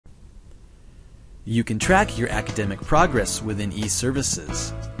You can track your academic progress within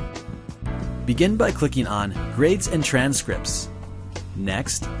eServices. Begin by clicking on Grades and Transcripts.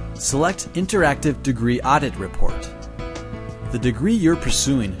 Next, select Interactive Degree Audit Report. The degree you're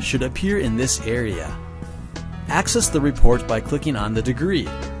pursuing should appear in this area. Access the report by clicking on the degree.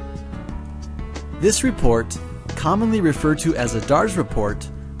 This report, commonly referred to as a DARS report,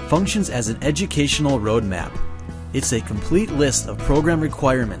 functions as an educational roadmap. It's a complete list of program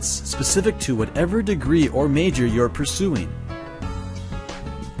requirements specific to whatever degree or major you're pursuing.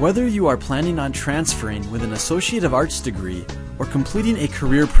 Whether you are planning on transferring with an Associate of Arts degree or completing a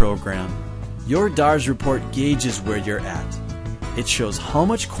career program, your DARS report gauges where you're at. It shows how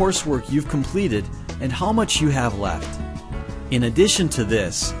much coursework you've completed and how much you have left. In addition to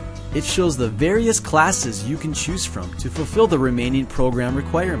this, it shows the various classes you can choose from to fulfill the remaining program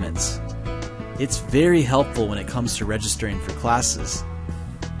requirements. It's very helpful when it comes to registering for classes.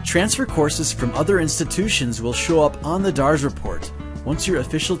 Transfer courses from other institutions will show up on the DARS report once your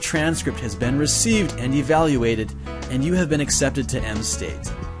official transcript has been received and evaluated and you have been accepted to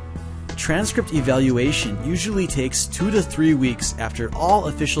M-State. Transcript evaluation usually takes 2 to 3 weeks after all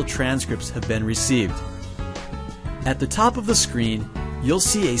official transcripts have been received. At the top of the screen, you'll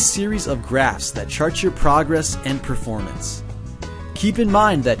see a series of graphs that chart your progress and performance. Keep in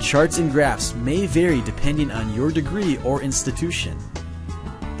mind that charts and graphs may vary depending on your degree or institution.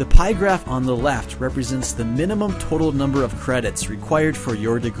 The pie graph on the left represents the minimum total number of credits required for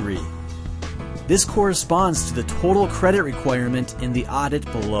your degree. This corresponds to the total credit requirement in the audit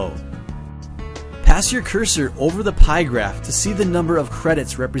below. Pass your cursor over the pie graph to see the number of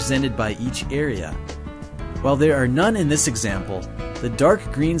credits represented by each area. While there are none in this example, the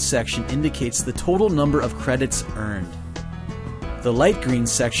dark green section indicates the total number of credits earned. The light green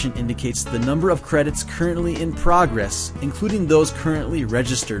section indicates the number of credits currently in progress, including those currently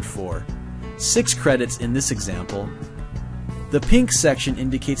registered for. 6 credits in this example. The pink section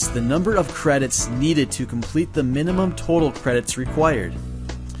indicates the number of credits needed to complete the minimum total credits required.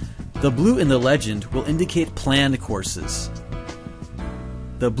 The blue in the legend will indicate planned courses.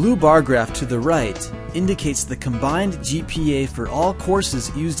 The blue bar graph to the right indicates the combined GPA for all courses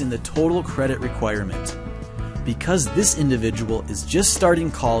used in the total credit requirement. Because this individual is just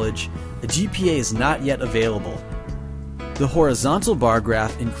starting college, a GPA is not yet available. The horizontal bar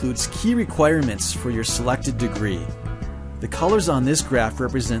graph includes key requirements for your selected degree. The colors on this graph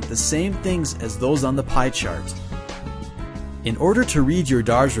represent the same things as those on the pie chart. In order to read your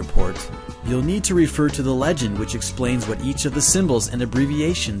DARS report, you'll need to refer to the legend which explains what each of the symbols and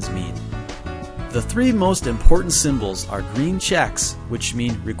abbreviations mean. The 3 most important symbols are green checks, which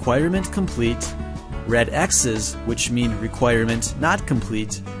mean requirement complete, red X's, which mean requirement not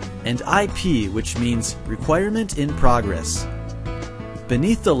complete, and IP, which means requirement in progress.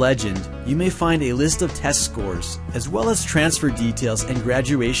 Beneath the legend, you may find a list of test scores, as well as transfer details and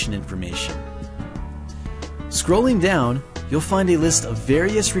graduation information. Scrolling down, you'll find a list of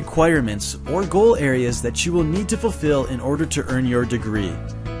various requirements or goal areas that you will need to fulfill in order to earn your degree.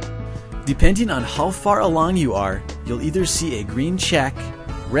 Depending on how far along you are, you'll either see a green check,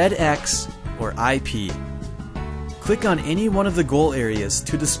 red X, or IP. Click on any one of the goal areas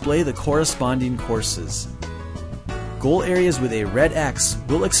to display the corresponding courses. Goal areas with a red X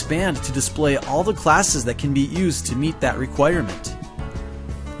will expand to display all the classes that can be used to meet that requirement.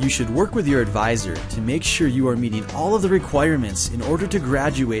 You should work with your advisor to make sure you are meeting all of the requirements in order to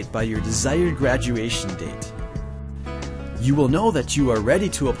graduate by your desired graduation date. You will know that you are ready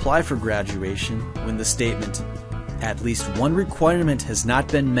to apply for graduation when the statement, "At least one requirement has not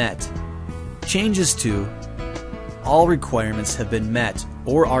been met," changes to "All requirements have been met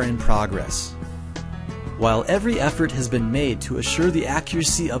or are in progress." While every effort has been made to assure the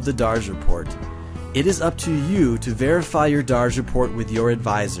accuracy of the DARS report, it is up to you to verify your DARS report with your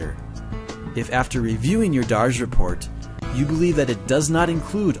advisor. If after reviewing your DARS report, you believe that it does not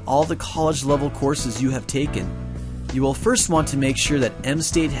include all the college-level courses you have taken, you will first want to make sure that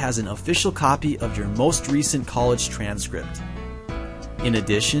M-State has an official copy of your most recent college transcript. In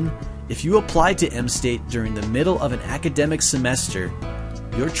addition, if you applied to M-State during the middle of an academic semester,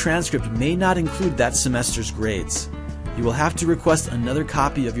 your transcript may not include that semester's grades. You will have to request another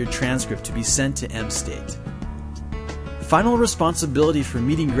copy of your transcript to be sent to M-State. Final responsibility for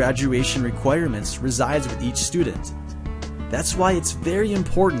meeting graduation requirements resides with each student. That's why it's very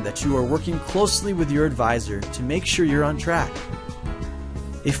important that you are working closely with your advisor to make sure you're on track.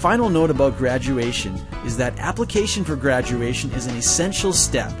 A final note about graduation is that application for graduation is an essential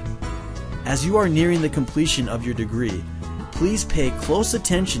step. As you are nearing the completion of your degree, please pay close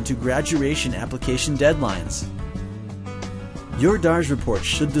attention to graduation application deadlines. Your DARS report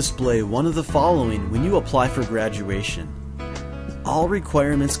should display one of the following when you apply for graduation: all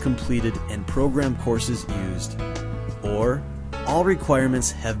requirements completed and program courses used, or all requirements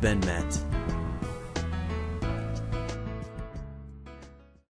have been met.